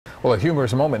Well, a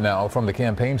humorous moment now from the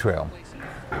campaign trail.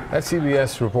 That's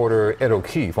CBS reporter Ed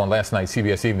O'Keefe on last night's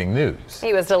CBS Evening News.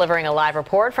 He was delivering a live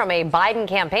report from a Biden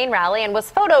campaign rally and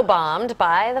was photobombed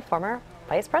by the former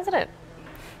vice president.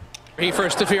 He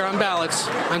first to appear on ballots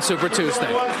on Super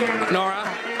Tuesday. Nora?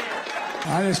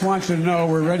 I just want you to know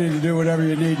we're ready to do whatever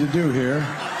you need to do here.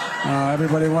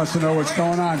 Everybody wants to know what's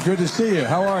going on. Good to see you.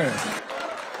 How are you?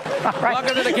 Right.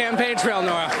 Welcome to the campaign trail,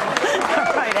 Nora.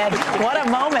 All right, Ed. What a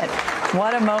moment.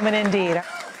 What a moment indeed.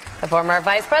 The former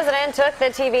vice president took the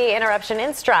TV interruption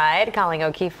in stride, calling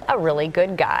O'Keefe a really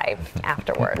good guy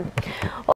afterward.